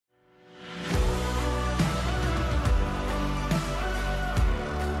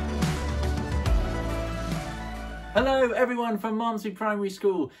Hello everyone from Malmesbury Primary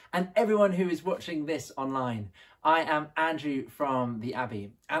School and everyone who is watching this online. I am Andrew from the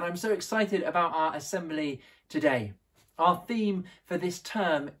Abbey and I'm so excited about our assembly today. Our theme for this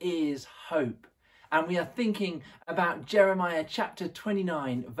term is hope, and we are thinking about Jeremiah chapter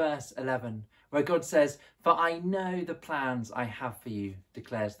 29 verse 11, where God says, "For I know the plans I have for you,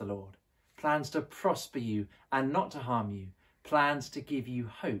 declares the Lord. Plans to prosper you and not to harm you, plans to give you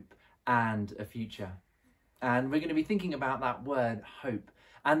hope and a future." And we're going to be thinking about that word hope.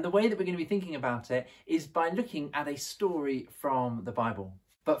 And the way that we're going to be thinking about it is by looking at a story from the Bible.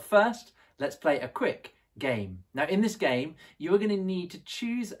 But first, let's play a quick game. Now, in this game, you are going to need to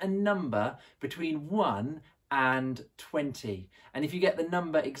choose a number between 1 and 20. And if you get the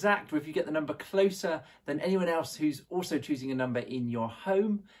number exact, or if you get the number closer than anyone else who's also choosing a number in your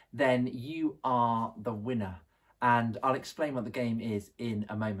home, then you are the winner. And I'll explain what the game is in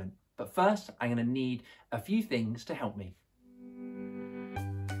a moment. But first, I'm going to need a few things to help me.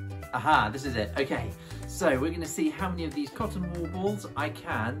 Aha, this is it. Okay, so we're going to see how many of these cotton wool balls I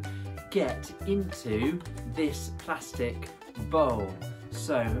can get into this plastic bowl.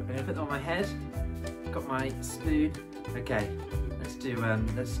 So I'm going to put them on my head. Got my spoon. Okay,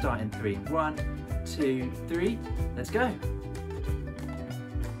 let's start in 3. 1, 2, 3. Let's go.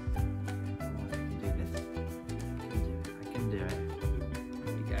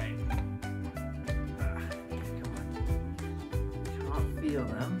 Feel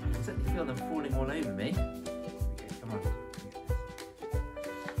them. I can certainly feel them falling all over me. Okay, come on.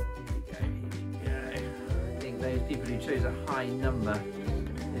 Here we go. I think those people who chose a high number,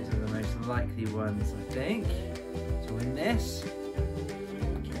 those are the most likely ones, I think, to win this.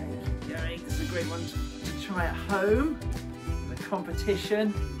 Okay, keep going. This is a great one to try at home. The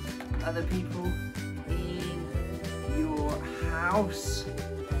competition. Other people in your house.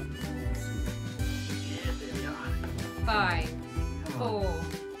 Yeah, there we are. 5, 4,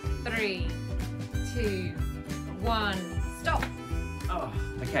 3, 2, 1, stop. Oh,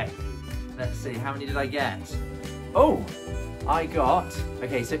 okay. Let's see, how many did I get? Oh, I got,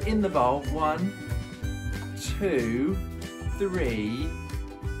 okay, so in the bowl, 1, 2, 3,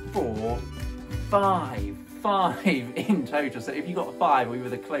 4, 5. 5 in total. So if you got 5 or you were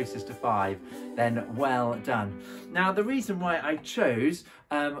the closest to 5, then well done. Now, the reason why I chose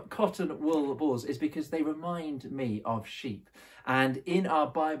cotton wool balls is because they remind me of sheep. And in our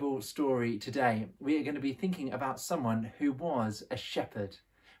Bible story today, we are going to be thinking about someone who was a shepherd.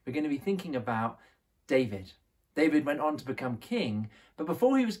 We're going to be thinking about David. David went on to become king, but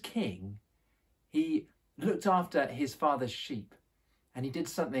before he was king, he looked after his father's sheep, and he did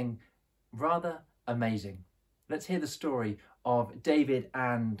something rather amazing. Let's hear the story of David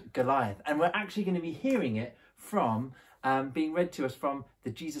and Goliath. And we're actually going to be hearing it from, being read to us from the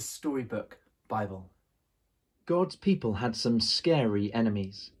Jesus Storybook Bible. God's people had some scary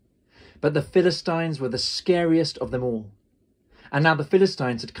enemies, but the Philistines were the scariest of them all. And now the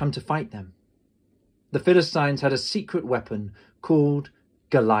Philistines had come to fight them. The Philistines had a secret weapon called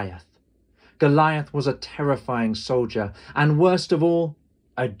Goliath. Goliath was a terrifying soldier, and worst of all,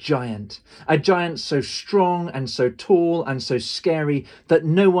 a giant so strong and so tall and so scary that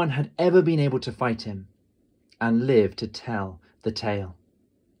no one had ever been able to fight him and live to tell the tale.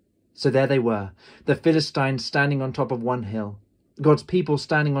 So there they were, the Philistines standing on top of one hill, God's people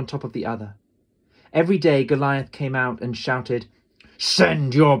standing on top of the other. Every day Goliath came out and shouted,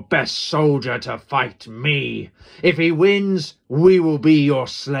 "Send your best soldier to fight me. If he wins, we will be your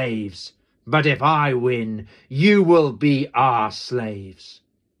slaves. But if I win, you will be our slaves."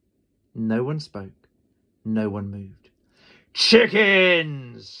 No one spoke. No one moved.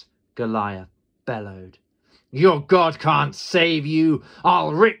 "Chickens!" Goliath bellowed. "Your God can't save you.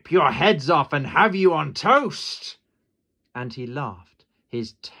 I'll rip your heads off and have you on toast." And he laughed,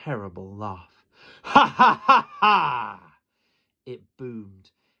 his terrible laugh. Ha ha ha ha! It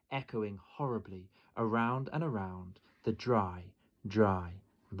boomed, echoing horribly around and around the dry, dry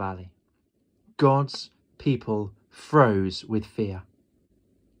valley. God's people froze with fear.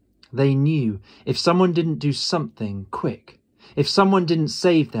 They knew if someone didn't do something quick, if someone didn't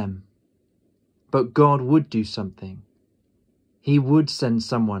save them, but God would do something. He would send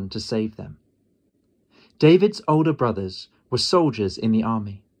someone to save them. David's older brothers were soldiers in the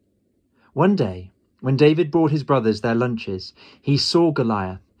army. One day, when David brought his brothers their lunches, he saw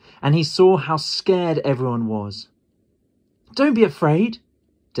Goliath, and he saw how scared everyone was. "Don't be afraid,"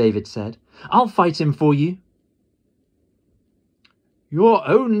 David said. "I'll fight him for you." "You're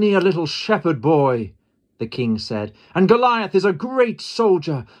only a little shepherd boy," the king said, "and Goliath is a great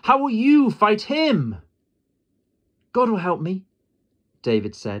soldier. How will you fight him?" "God will help me,"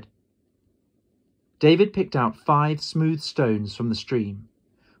 David said. David picked out 5 smooth stones from the stream.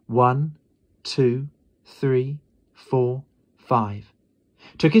 1, 2, 3, 4, 5.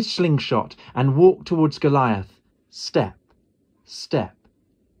 Took his slingshot and walked towards Goliath. Step, step,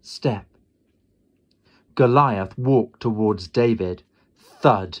 step. Goliath walked towards David.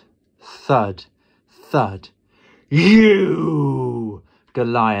 Thud, thud, thud. You!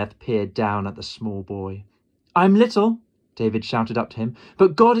 Goliath peered down at the small boy. I'm little, David shouted up to him,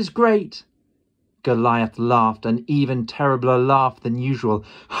 but God is great. Goliath laughed, an even terribler laugh than usual.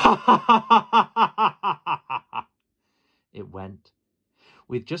 Ha ha ha ha ha ha ha! It went.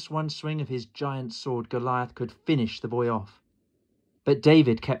 With just one swing of his giant sword, Goliath could finish the boy off. But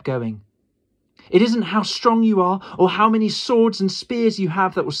David kept going. It isn't how strong you are or how many swords and spears you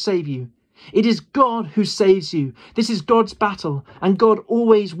have that will save you. It is God who saves you. This is God's battle, and God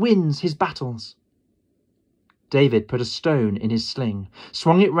always wins his battles. David put a stone in his sling,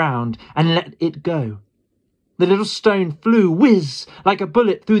 swung it round, and let it go. The little stone flew whiz like a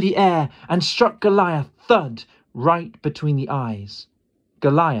bullet through the air and struck Goliath thud right between the eyes.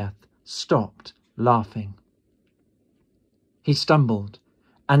 Goliath stopped laughing. He stumbled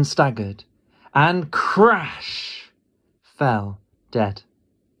and staggered and crash fell dead.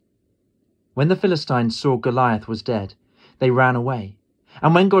 When the Philistines saw Goliath was dead, they ran away.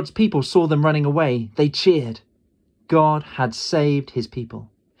 And when God's people saw them running away, they cheered. God had saved his people.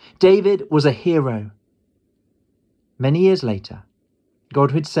 David was a hero. Many years later,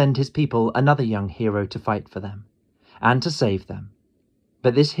 God would send his people another young hero to fight for them and to save them.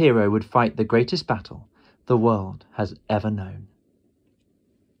 But this hero would fight the greatest battle the world has ever known.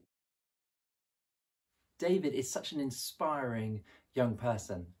 David is such an inspiring young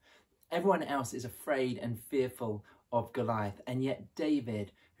person. Everyone else is afraid and fearful of Goliath, and yet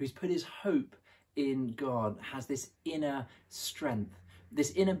David, who's put his hope in God, has this inner strength,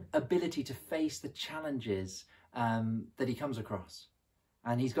 this inner ability to face the challenges that he comes across.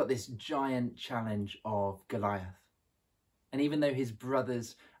 And he's got this giant challenge of Goliath. And even though his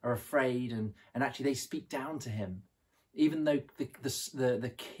brothers are afraid and actually they speak down to him, even though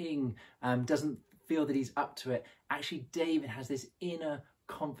the king doesn't feel that he's up to it, actually David has this inner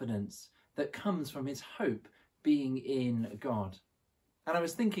confidence that comes from his hope being in God. And I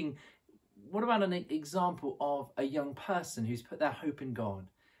was thinking, what about an example of a young person who's put their hope in God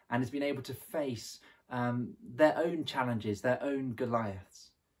and has been able to face their own challenges, their own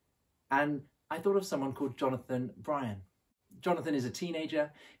Goliaths? And I thought of someone called Jonathan Bryan. Jonathan is a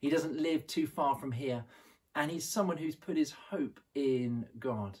teenager. He doesn't live too far from here. And he's someone who's put his hope in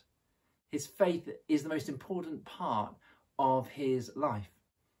God. His faith is the most important part of his life.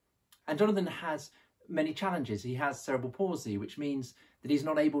 And Jonathan has many challenges. He has cerebral palsy, which means that he's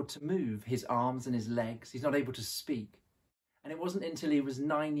not able to move his arms and his legs. He's not able to speak. And it wasn't until he was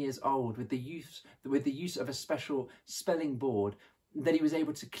 9 years old, with the use of a special spelling board, that he was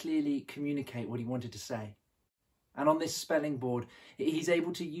able to clearly communicate what he wanted to say. And on this spelling board, he's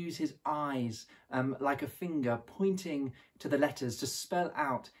able to use his eyes like a finger pointing to the letters to spell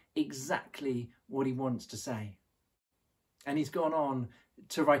out exactly what he wants to say. And he's gone on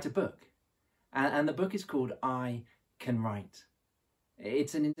to write a book. And the book is called I Can Write.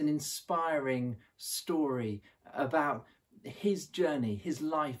 It's an inspiring story about his journey, his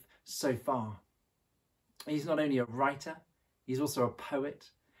life so far. He's not only a writer, he's also a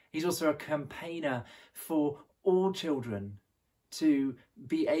poet. He's also a campaigner for all children to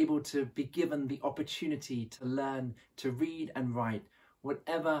be able to be given the opportunity to learn to read and write,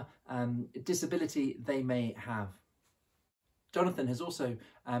 whatever disability they may have. Jonathan has also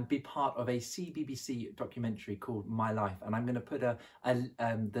been part of a CBBC documentary called My Life, and I'm going to put the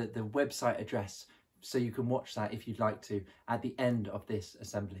website address so you can watch that if you'd like to at the end of this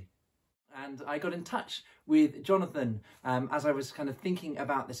assembly. And I got in touch with Jonathan as I was kind of thinking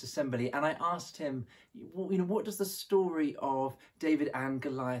about this assembly, and I asked him, what does the story of David and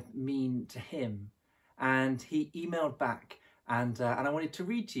Goliath mean to him? And he emailed back, and I wanted to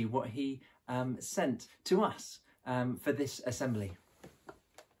read to you what he sent to us for this assembly.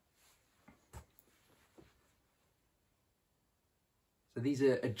 So these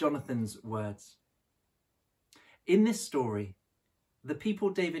are Jonathan's words. In this story, the people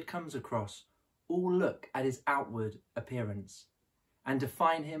David comes across all look at his outward appearance and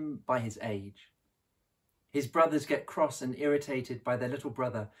define him by his age. His brothers get cross and irritated by their little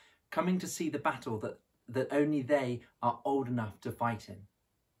brother coming to see the battle that only they are old enough to fight in.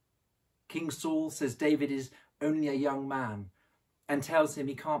 King Saul says David is only a young man and tells him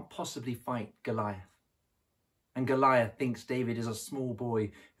he can't possibly fight Goliath. And Goliath thinks David is a small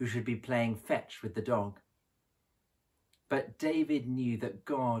boy who should be playing fetch with the dog. But David knew that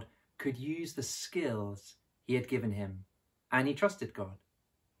God could use the skills he had given him, and he trusted God.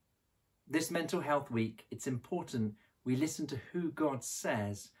 This Mental Health Week, it's important we listen to who God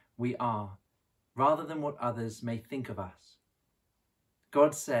says we are, rather than what others may think of us.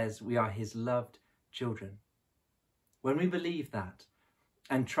 God says we are his loved children. When we believe that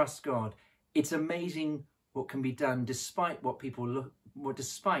and trust God, it's amazing what can be done despite what people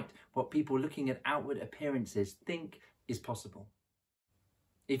looking at outward appearances think is possible.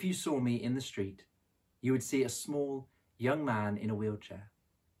 If you saw me in the street, you would see a small young man in a wheelchair,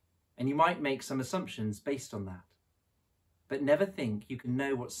 and you might make some assumptions based on that. But never think you can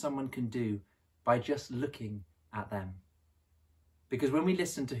know what someone can do by just looking at them. Because when we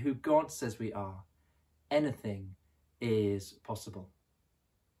listen to who God says we are, anything is possible.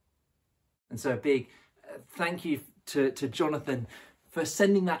 And so a big thank you to Jonathan for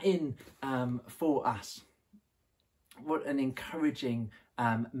sending that in for us. What an encouraging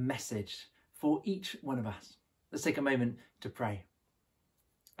message for each one of us. Let's take a moment to pray.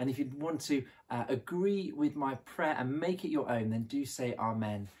 And if you want to agree with my prayer and make it your own, then do say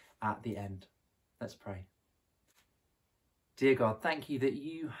amen at the end. Let's pray. Dear God, thank you that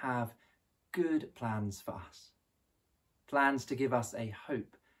you have good plans for us. Plans to give us a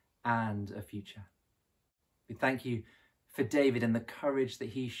hope and a future. We thank you for David and the courage that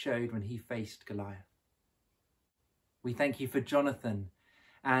he showed when he faced Goliath. We thank you for Jonathan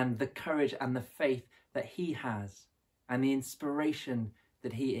and the courage and the faith that he has and the inspiration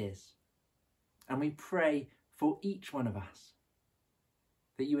that he is. And we pray for each one of us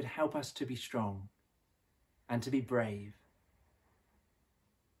that you would help us to be strong and to be brave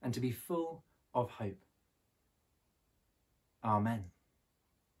and to be full of hope. Amen.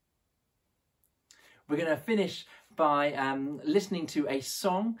 We're going to finish by listening to a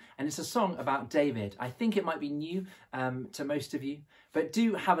song, and it's a song about David. I think it might be new to most of you, but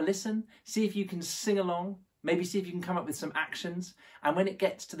do have a listen, see if you can sing along, maybe see if you can come up with some actions, and when it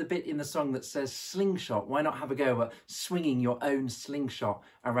gets to the bit in the song that says slingshot, why not have a go at swinging your own slingshot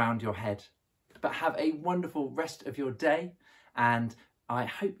around your head? But have a wonderful rest of your day, and I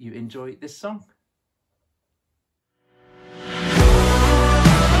hope you enjoy this song.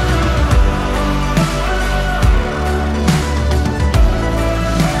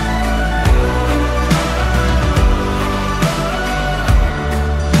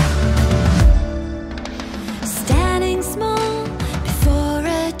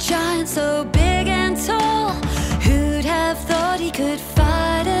 So big and tall, who'd have thought he could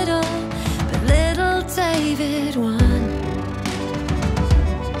fight it all? But little David won.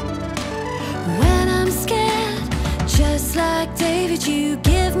 When I'm scared, just like David, you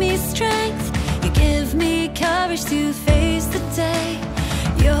give me strength, you give me courage to face the day.